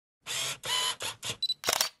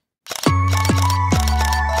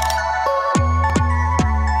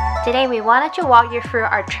Today we wanted to walk you through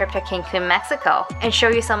our trip to Cancun, Mexico and show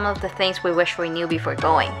you some of the things we wish we knew before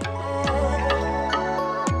going.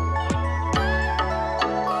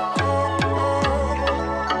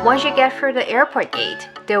 Once you get through the airport gate,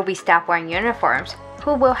 there will be staff wearing uniforms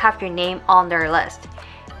who will have your name on their list.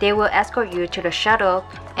 They will escort you to the shuttle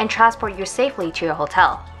and transport you safely to your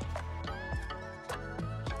hotel.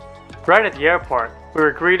 Right at the airport, we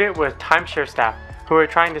were greeted with timeshare staff who were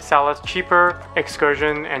trying to sell us cheaper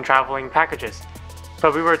excursion and traveling packages.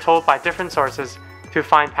 But we were told by different sources to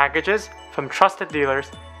find packages from trusted dealers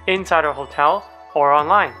inside our hotel or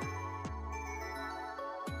online.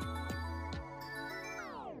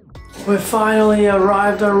 We finally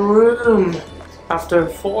arrived at our room after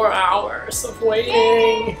 4 hours of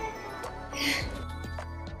waiting.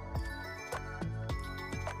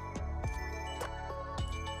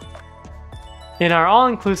 In our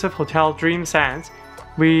all-inclusive hotel Dream Sands,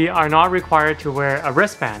 we are not required to wear a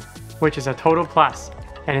wristband, which is a total plus,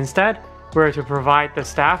 and instead, we're to provide the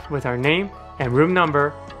staff with our name and room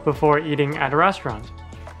number before eating at a restaurant.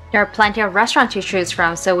 There are plenty of restaurants to choose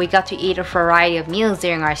from, so we got to eat a variety of meals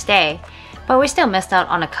during our stay, but we still missed out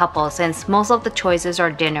on a couple since most of the choices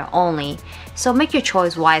are dinner only, so make your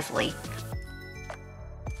choice wisely.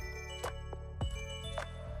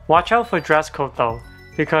 Watch out for dress code though,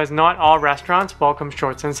 because not all restaurants welcome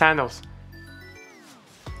shorts and sandals.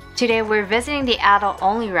 Today we're visiting the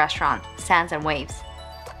adult-only restaurant, Sands and Waves.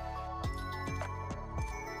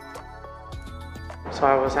 So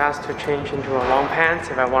I was asked to change into a long pants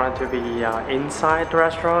if I wanted to be inside the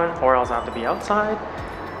restaurant, or else I have to be outside.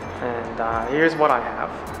 And here's what I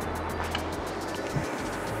have.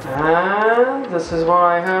 And this is what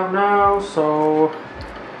I have now, so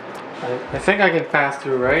I think I can pass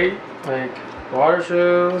through, right? Like water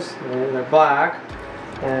shoes, and they're black,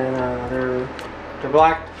 and they're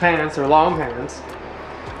black pants, they're long pants.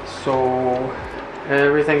 So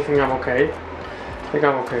everything think I'm okay. I think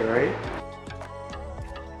I'm okay, right?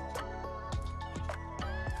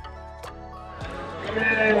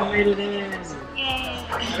 Yay, I made it in! Yay.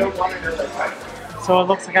 So it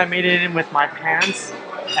looks like I made it in with my pants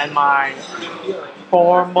and my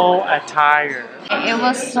formal attire. It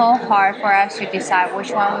was so hard for us to decide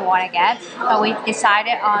which one we want to get, but we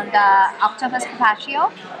decided on the octopus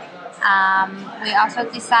carpaccio. We also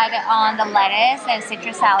decided on the lettuce and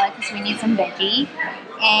citrus salad because we need some veggie,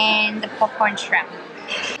 and the popcorn shrimp.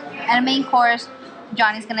 And the main course,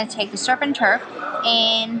 Johnny's gonna take the surf and turf,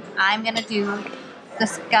 and I'm gonna do the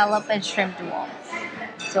scallop and shrimp duo.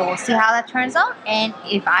 So we'll see how that turns out, and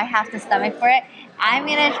if I have the stomach for it, I'm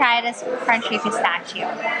gonna try this crunchy pistachio.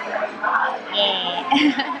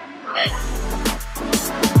 Yeah.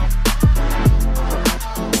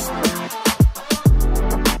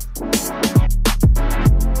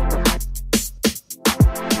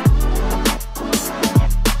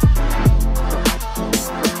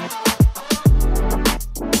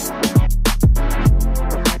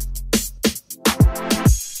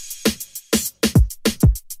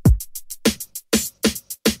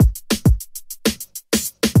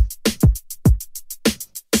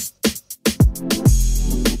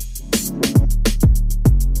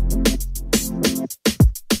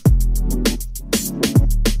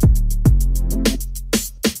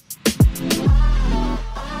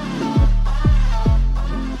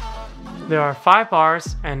 There are 5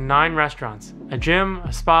 bars and 9 restaurants. A gym,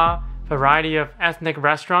 a spa, variety of ethnic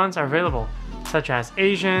restaurants are available, such as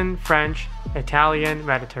Asian, French, Italian,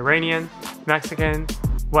 Mediterranean, Mexican,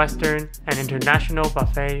 Western, and international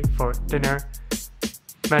buffet for dinner,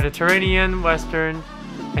 Mediterranean, Western,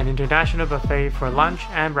 and international buffet for lunch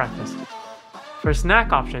and breakfast. For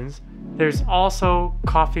snack options, there's also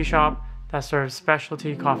coffee shop that serves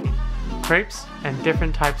specialty coffee, crepes, and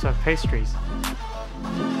different types of pastries.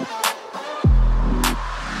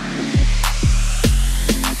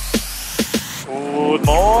 Good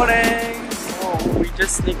morning! So we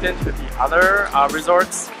just sneaked into the other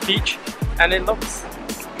resort's beach, and it looks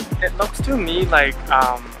to me like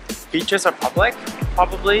beaches are public,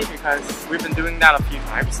 probably because we've been doing that a few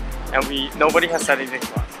times, and nobody has said anything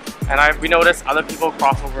to us. And we noticed other people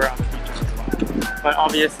cross over other beaches as well. But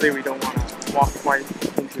obviously we don't want to walk right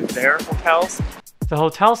into their hotels. The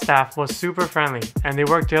hotel staff was super friendly, and they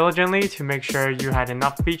worked diligently to make sure you had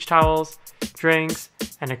enough beach towels, drinks,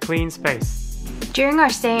 and a clean space. During our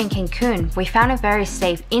stay in Cancun, we found it very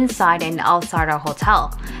safe inside and outside our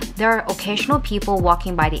hotel. There are occasional people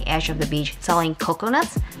walking by the edge of the beach selling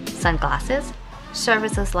coconuts, sunglasses,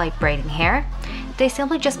 services like braiding hair. They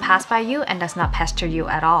simply just pass by you and does not pester you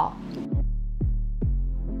at all.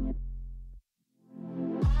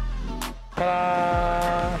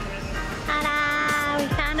 Ta-da! Ta-da! We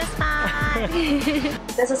found a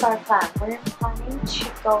this is our plan. We're planning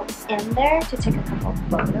to go in there to take a couple of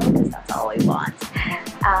photos because that's all we want.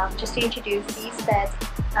 Just to introduce these beds,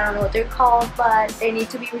 I don't know what they're called, but they need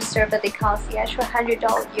to be reserved, but they cost the extra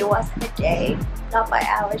 $100 US a day, not by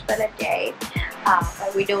hours, but a day.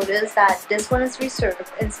 But we noticed that this one is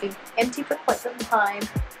reserved and it's been empty for quite some time.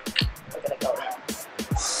 We're gonna go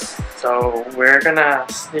in. So we're gonna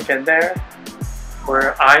sneak in there,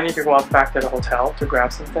 where I need to go out back to the hotel to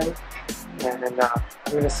grab something, and then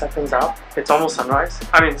I'm gonna set things up. It's almost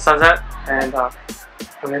sunset, and I'm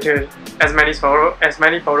gonna do as many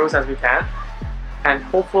photos as we can, and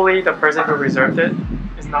hopefully the person who reserved it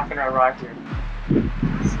is not gonna arrive here.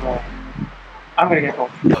 So I'm gonna get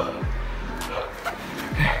home.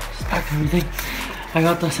 Just packed everything. I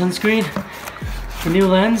got the sunscreen, the new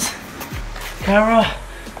lens, camera,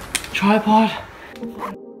 tripod.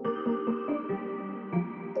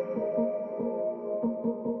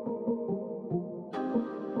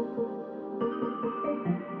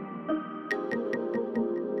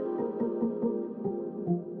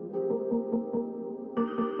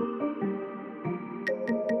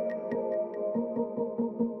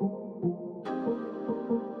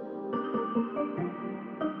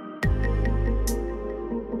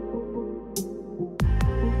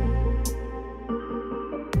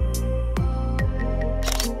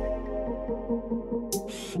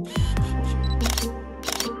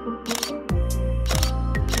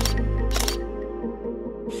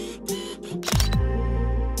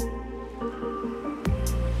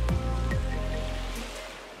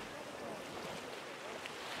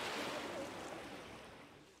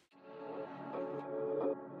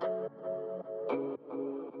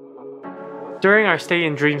 During our stay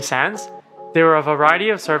in Dream Sands, there were a variety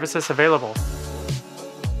of services available.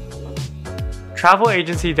 Travel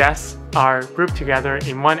agency desks are grouped together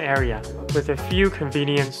in one area with a few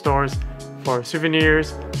convenient stores for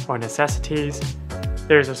souvenirs or necessities.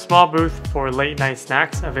 There's a small booth for late night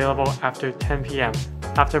snacks available after 10 p.m.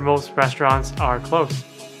 after most restaurants are closed.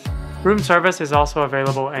 Room service is also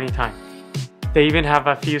available anytime. They even have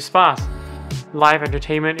a few spas. Live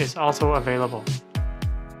entertainment is also available.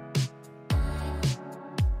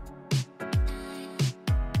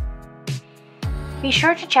 Be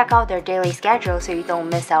sure to check out their daily schedule so you don't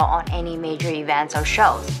miss out on any major events or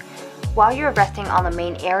shows. While you're resting on the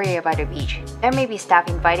main area by the beach, there may be staff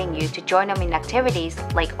inviting you to join them in activities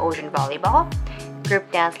like ocean volleyball,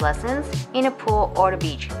 group dance lessons, in a pool or the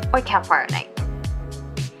beach, or campfire night.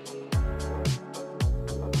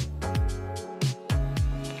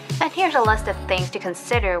 And here's a list of things to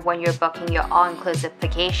consider when you're booking your all-inclusive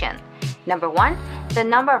vacation. Number 1, the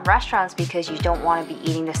number of restaurants because you don't want to be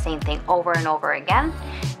eating the same thing over and over again.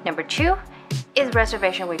 Number 2, is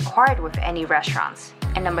reservation required with any restaurants?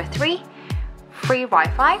 And number 3, free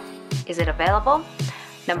Wi-Fi, is it available?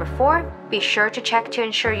 Number 4, be sure to check to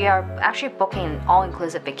ensure you are actually booking an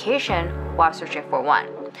all-inclusive vacation while searching for one.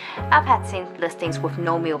 I've had seen listings with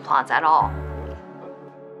no meal plans at all.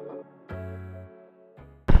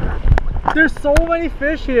 There's so many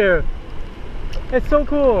fish here. It's so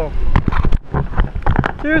cool.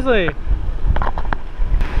 Seriously.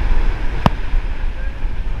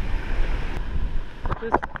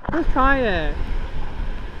 Just try it.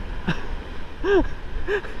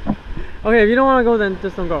 Okay, if you don't want to go, then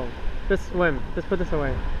just don't go. Just swim. Just put this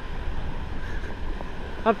away.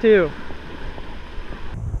 Up to you.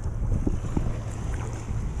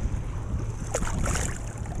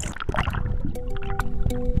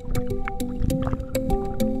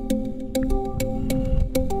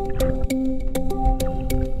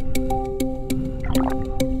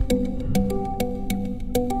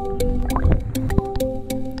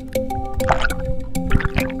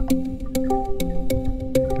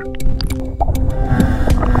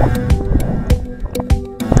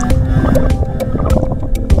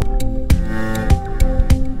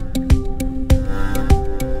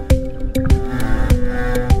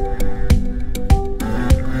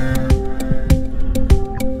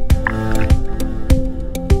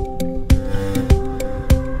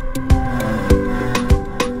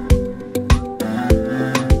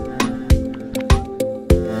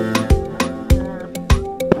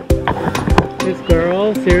 This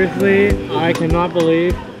girl, seriously, I cannot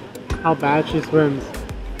believe how bad she swims.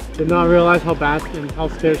 Did not realize how bad and how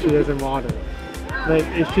scared she is in water. Like,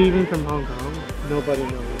 is she even from Hong Kong? Nobody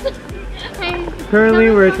knows.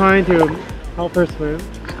 Currently, we're trying to help her swim.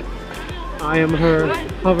 I am her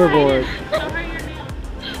hoverboard.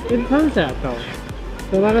 It's sunset though,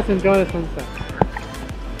 so let us enjoy the sunset.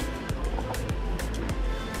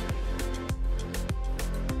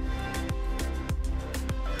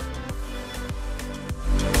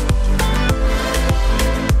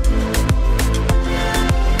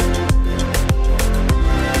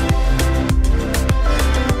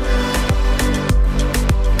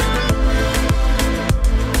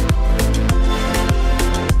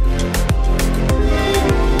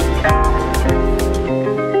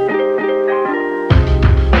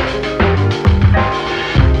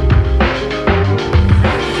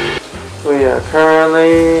 We are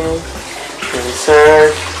currently in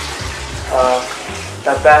search of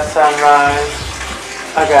the best sunrise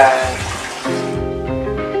again.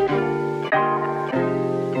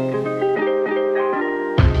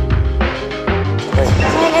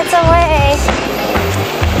 'Minutes away.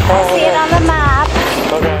 I see it on the map.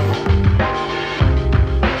 Okay.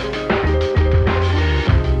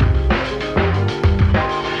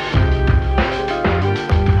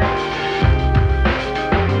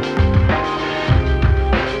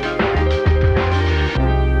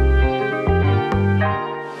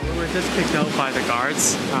 We were just kicked out by the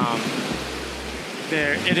guards.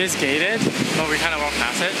 It is gated, but we kind of walked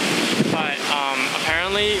past it. But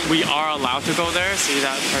apparently we are allowed to go there. See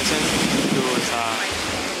that person who was,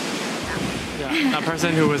 yeah, that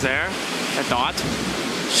person who was there, that Dot.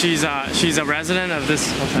 She's a resident of this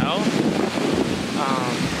hotel.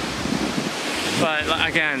 But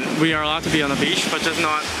again, we are allowed to be on the beach, but just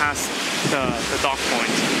not past the dock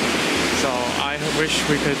point. So I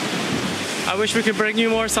wish we could bring you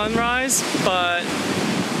more sunrise, but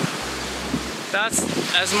that's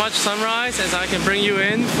as much sunrise as I can bring you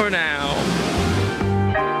in for now.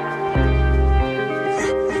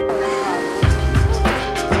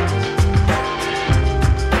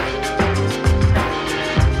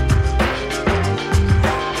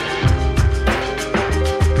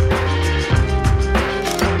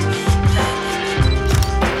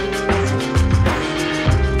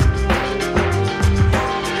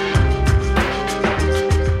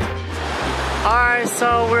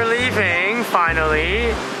 So we're leaving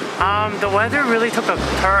finally. The weather really took a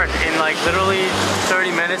turn in like literally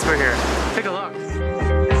 30 minutes we're here. Take a look.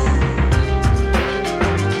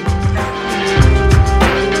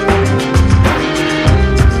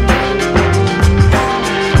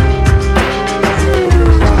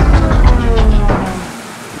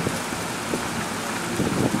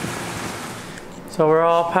 So we're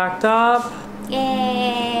all packed up.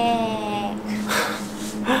 Yay!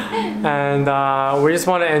 And we just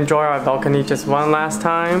want to enjoy our balcony just one last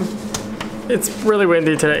time. It's really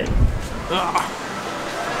windy today. Ugh.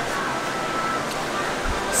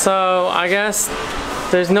 So I guess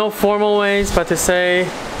there's no formal ways but to say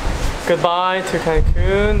goodbye to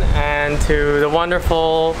Cancun and to the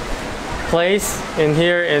wonderful place in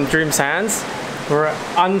here in Dream Sands. We're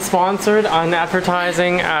unsponsored,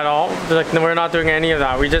 unadvertising at all. Like, we're not doing any of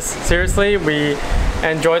that. We just, seriously, we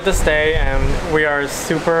enjoyed the stay and we are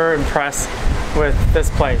super impressed with this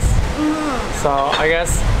place. So I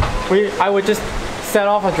guess I would just set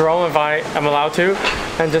off a drone if I am allowed to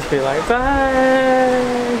and just be like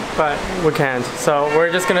bye, but we can't. So we're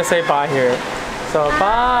just gonna say bye here. So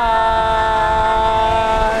bye.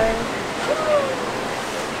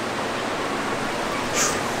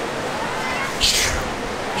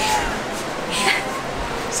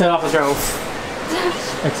 Set off the drone.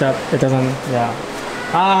 Except it doesn't, yeah.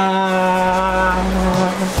 Ah.